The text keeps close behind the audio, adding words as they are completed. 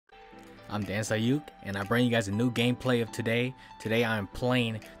I'm Dan.v, and I bring you guys a new gameplay of today. Today I am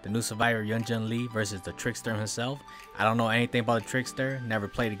playing the new survivor Yun-Jun Lee versus the Trickster himself. I don't know anything about the Trickster, never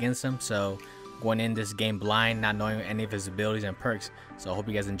played against him, so going in this game blind, not knowing any of his abilities and perks. So I hope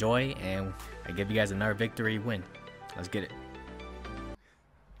you guys enjoy, and I give you guys another victory win. Let's get it.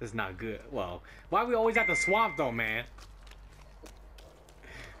 This is not good. Well, why are we always at the swamp though, man?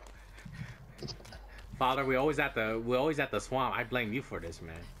 Father, we're always at the swamp. I blame you for this,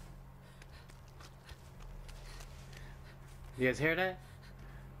 man. You guys hear that?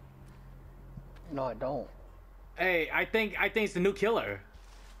 No, I don't. Hey, I think it's the new killer.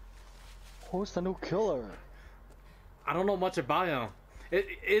 Who's the new killer? I don't know much about him.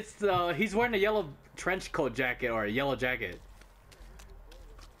 He's wearing a yellow trench coat jacket or a yellow jacket.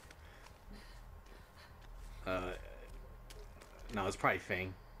 No, it's probably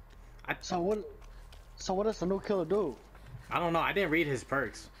Fang. So what does the new killer do? I don't know. I didn't read his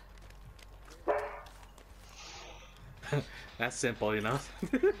perks. That's simple, you know.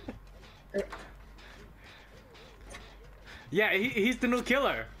 Yeah, he's the new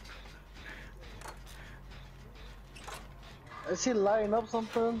killer. Is he lighting up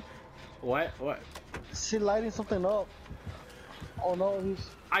something? What? Is he lighting something up? Oh no, he's...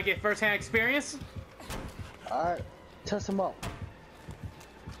 I get first-hand experience? Alright, test him up.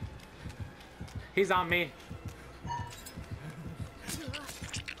 He's on me.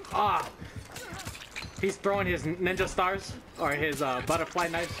 Ah! He's throwing his ninja stars or his butterfly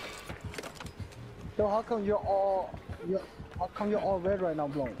knives. Yo, how come you're all red right now,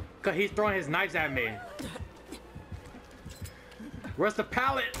 Blown? Cause he's throwing his knives at me. Where's the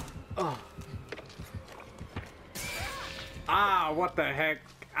pallet? Oh. Ah, what the heck?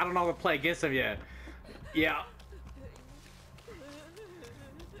 I don't know how to play against him yet. Yeah.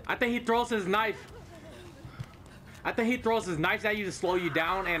 I think he throws his knife. I think he throws his knives at you to slow you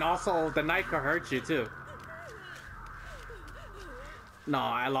down, and also the knife could hurt you too. No,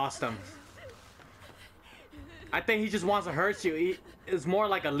 I lost him. I think he just wants to hurt you. It's more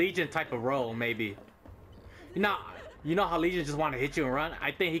like a Legion type of role, maybe. You know how Legion just want to hit you and run?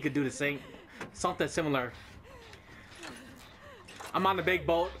 I think he could do the same, something similar. I'm on the big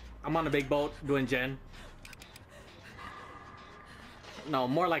boat. Doing Gen. No,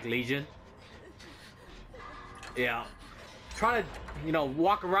 more like Legion. Yeah. Try to,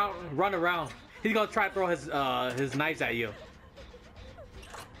 walk around, run around. He's gonna try to throw his knives at you.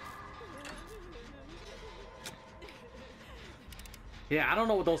 Yeah, I don't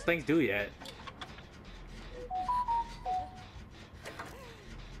know what those things do yet.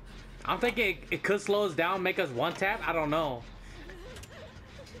 I'm thinking it could slow us down, make us one tap. I don't know.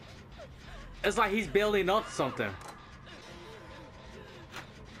 It's like he's building up something.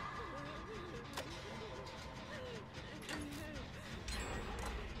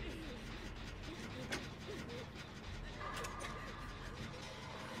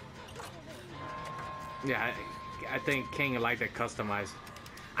 Yeah, I think King would like to customize.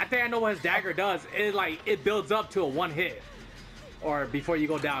 I think I know what his dagger does. It builds up to a one hit. Or before you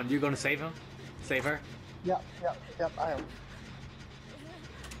go down, you're gonna save him? Save her? Yep, I am.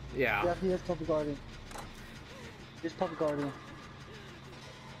 Yeah. Yep, he is Puppy Guardian. He's Puppy Guardian.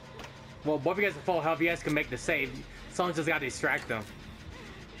 Well, both of you guys are full health. You guys can make the save. Someone just gotta distract them.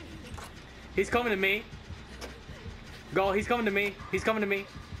 He's coming to me. Go, he's coming to me. He's coming to me.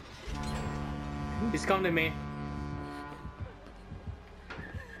 He's coming to me.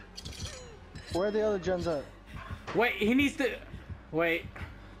 Where are the other gens at? Wait, he needs to... Wait.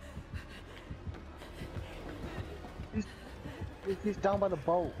 He's down by the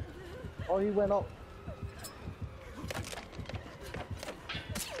boat. Oh, he went up.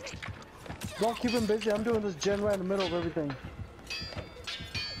 Don't keep him busy. I'm doing this gen right in the middle of everything.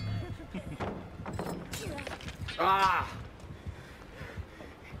 Ah!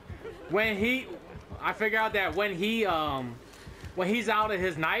 I figure out that when he's out of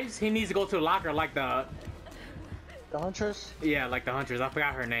his knives, he needs to go to the locker like the Huntress? Yeah, like the Huntress. I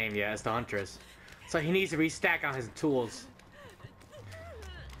forgot her name. Yeah, it's the Huntress. So he needs to restack on his tools.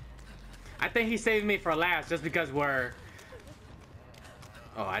 I think he saved me for last just because we're...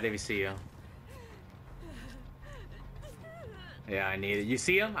 Oh, I didn't even see you. Yeah, I need it. You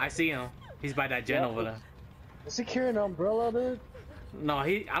see him? I see him. He's by that gen over there. Is he carrying an umbrella, dude? No,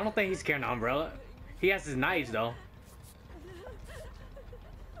 I don't think he's carrying an umbrella. He has his knives, though.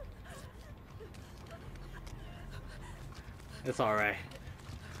 It's alright.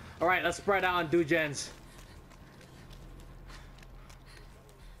 Alright, let's spread out and do gens.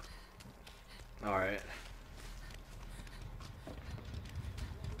 Alright.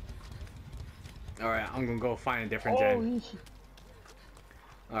 Alright, I'm gonna go find a different gen.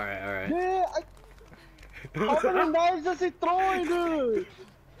 Alright, alright. Yeah, how many knives does he throwing, dude?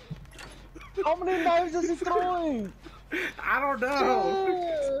 How many knives is he throwing? I don't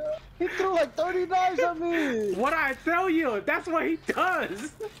know. He threw like 30 knives at me. What I tell you? That's what he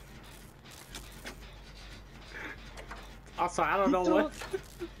does. Also, I don't know what.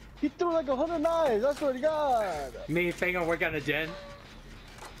 He threw like 100 knives. I swear to God. Me and Fang are working on the gen.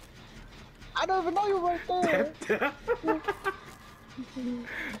 I don't even know you right there.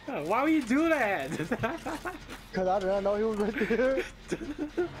 Why would you do that? Cause I didn't know he was right there.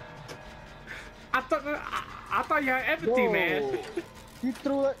 I thought you had empathy, man. He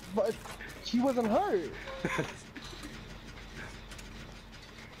threw it, but he wasn't hurt.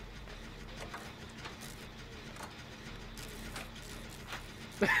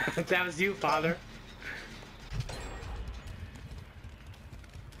 That was you, father.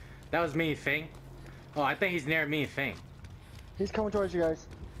 That was me and Fang. Oh, I think he's near me and Fang. He's coming towards you guys.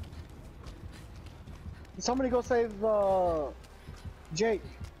 Somebody go save Jake.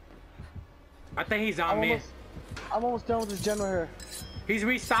 I think he's on me. I'm almost done with this gen right here. He's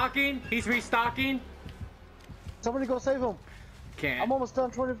restocking. He's restocking. Somebody go save him. Can't. I'm almost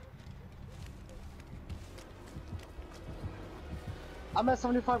done. I'm at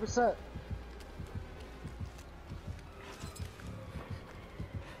 75%.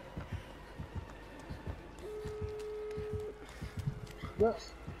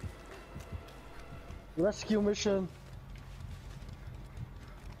 Yes. Rescue mission.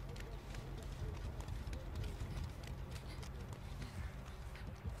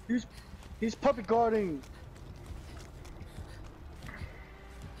 He's puppet guarding.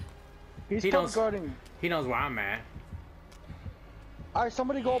 He's puppet guarding. He knows where I'm at. Alright,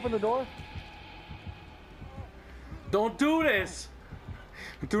 somebody go open the door. Don't do this!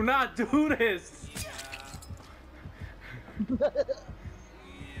 Do not do this!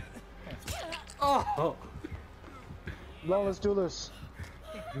 Oh! No, let's do this.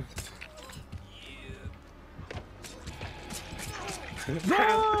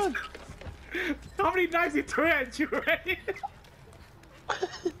 Run! How many knives he threw at you, right?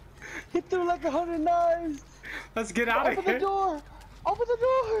 He threw like 100 knives. Let's get out of here. Open the door! Open the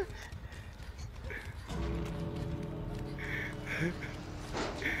door!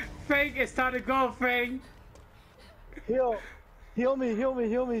 Fang, it's time to go, Fang. Heal me, heal me,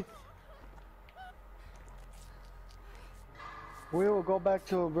 heal me. We will go back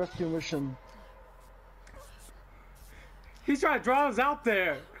to a rescue mission. He's trying to draw us out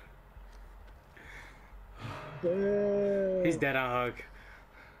there. Damn. He's dead on Hug.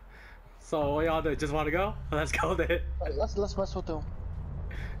 So what y'all do? Just want to go? Let's go then. Let's mess with him.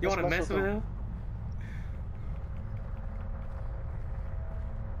 You want to mess with him?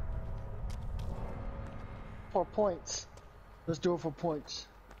 For points. Let's do it for points.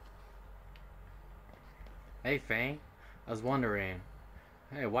 Hey Fang, I was wondering.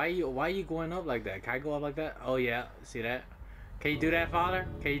 Hey, why you going up like that? Can I go up like that? Oh yeah, see that? Can you do that, father?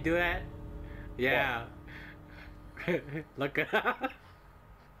 Can you do that? Yeah. Look at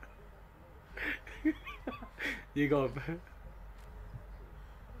you go.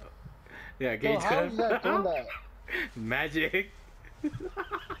 Yeah, can you do how is that doing that? Magic.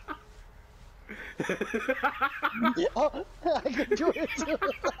 Oh, I can do it too.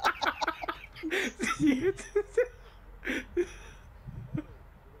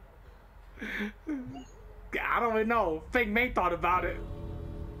 I don't even know. Fake May thought about it.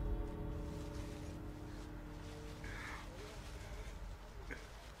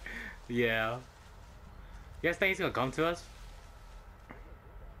 Yeah. You guys think he's gonna come to us?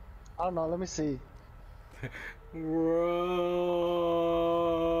 I don't know, let me see. Run.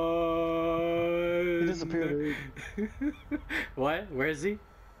 He disappeared, dude. What? Where is he?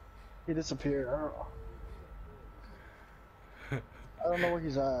 He disappeared. I don't know where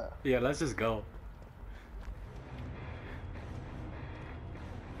he's at. Yeah, let's just go.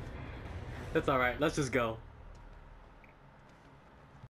 That's alright, let's just go.